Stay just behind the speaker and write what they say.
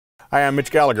Hi, I'm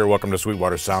Mitch Gallagher. Welcome to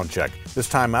Sweetwater Soundcheck. This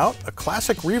time out, a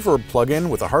classic reverb plugin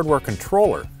with a hardware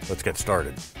controller. Let's get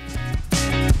started.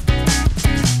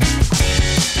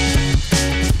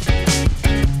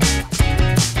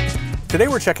 Today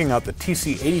we're checking out the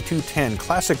TC8210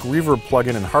 classic reverb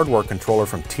plugin and hardware controller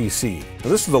from TC. Now,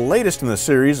 this is the latest in the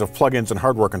series of plugins and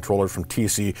hardware controllers from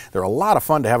TC. They're a lot of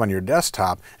fun to have on your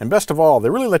desktop, and best of all, they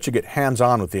really let you get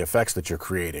hands-on with the effects that you're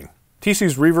creating.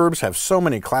 TC's reverbs have so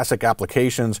many classic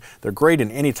applications. They're great in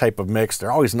any type of mix.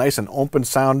 They're always nice and open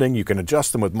sounding. You can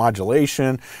adjust them with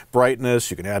modulation,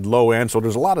 brightness, you can add low end, so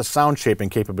there's a lot of sound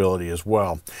shaping capability as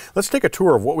well. Let's take a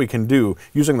tour of what we can do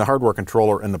using the hardware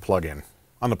controller and the plugin.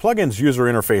 On the plugin's user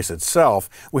interface itself,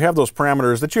 we have those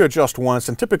parameters that you adjust once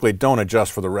and typically don't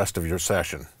adjust for the rest of your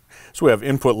session. So we have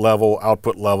input level,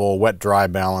 output level, wet-dry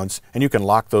balance, and you can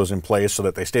lock those in place so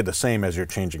that they stay the same as you're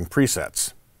changing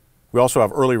presets. We also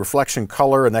have early reflection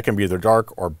color, and that can be either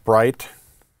dark or bright.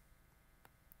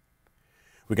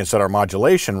 We can set our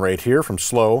modulation rate here from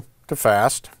slow to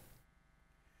fast.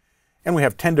 And we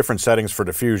have 10 different settings for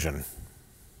diffusion.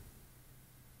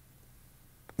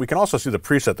 We can also see the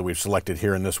preset that we've selected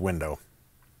here in this window.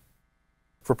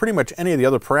 For pretty much any of the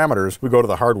other parameters, we go to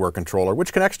the hardware controller,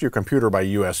 which connects to your computer by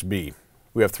USB.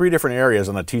 We have 3 different areas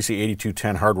on the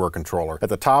TC8210 hardware controller. At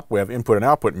the top, we have input and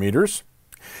output meters.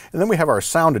 And then we have our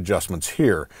sound adjustments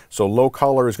here. So low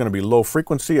color is going to be low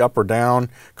frequency up or down,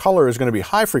 color is going to be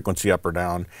high frequency up or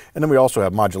down, and then we also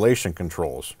have modulation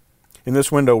controls. In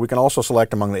this window we can also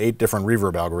select among the 8 different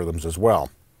reverb algorithms as well.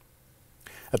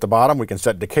 At the bottom we can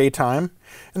set decay time,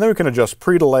 and then we can adjust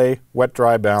pre-delay,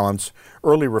 wet-dry balance,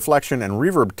 early reflection and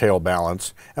reverb tail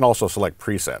balance, and also select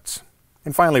presets.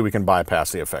 And finally we can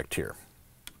bypass the effect here.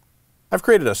 I've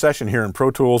created a session here in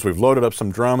Pro Tools. We've loaded up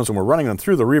some drums and we're running them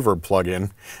through the reverb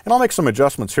plugin. And I'll make some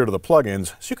adjustments here to the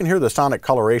plugins so you can hear the sonic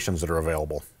colorations that are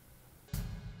available.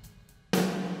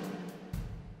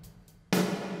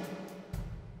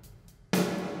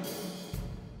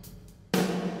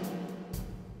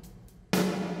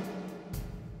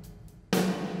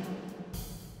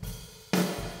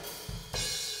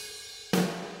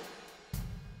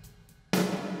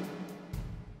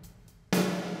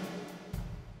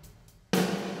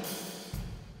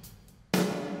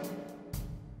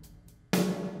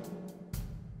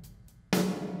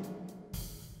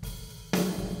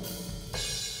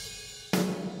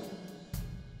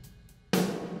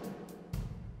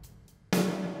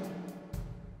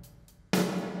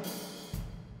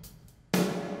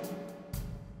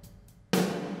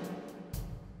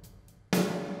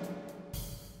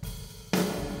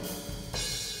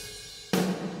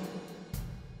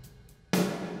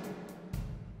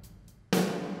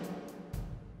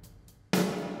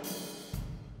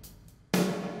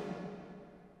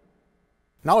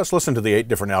 Now let's listen to the 8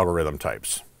 different algorithm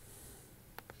types.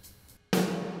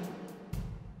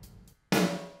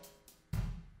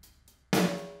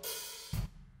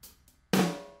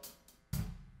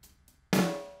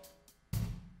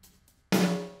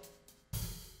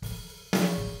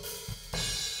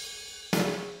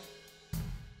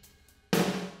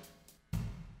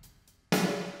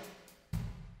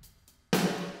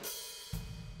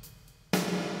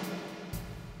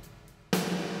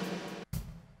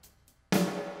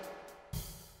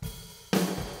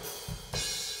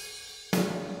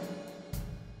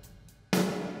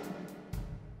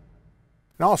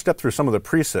 Now I'll step through some of the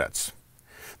presets.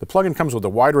 The plugin comes with a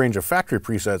wide range of factory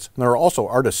presets, and there are also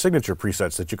artist signature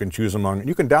presets that you can choose among, and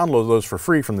you can download those for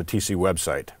free from the TC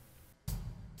website.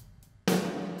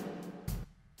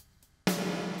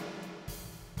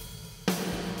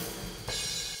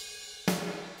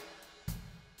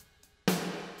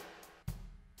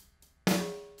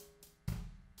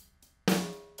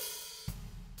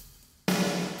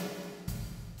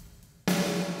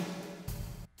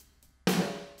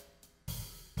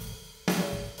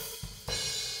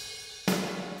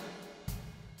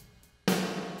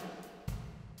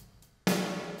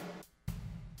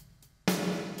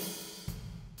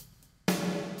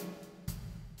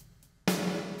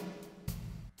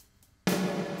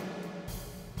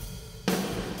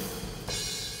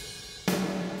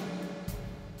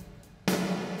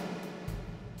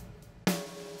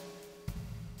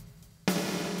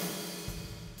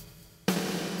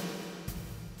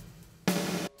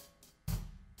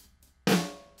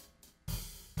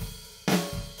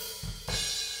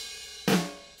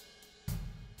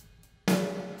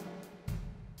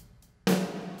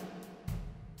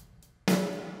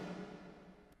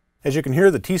 As you can hear,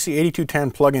 the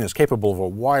TC8210 plugin is capable of a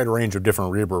wide range of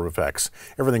different reverb effects.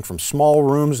 Everything from small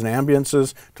rooms and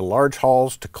ambiances, to large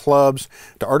halls, to clubs,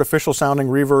 to artificial sounding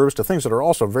reverbs, to things that are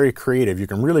also very creative. You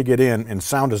can really get in and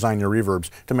sound design your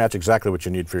reverbs to match exactly what you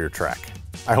need for your track.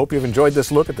 I hope you've enjoyed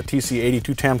this look at the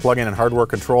TC8210 plugin and hardware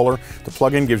controller. The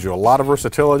plugin gives you a lot of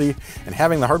versatility, and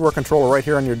having the hardware controller right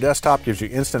here on your desktop gives you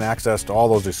instant access to all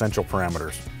those essential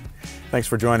parameters. Thanks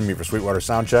for joining me for Sweetwater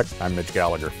Soundcheck. I'm Mitch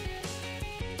Gallagher.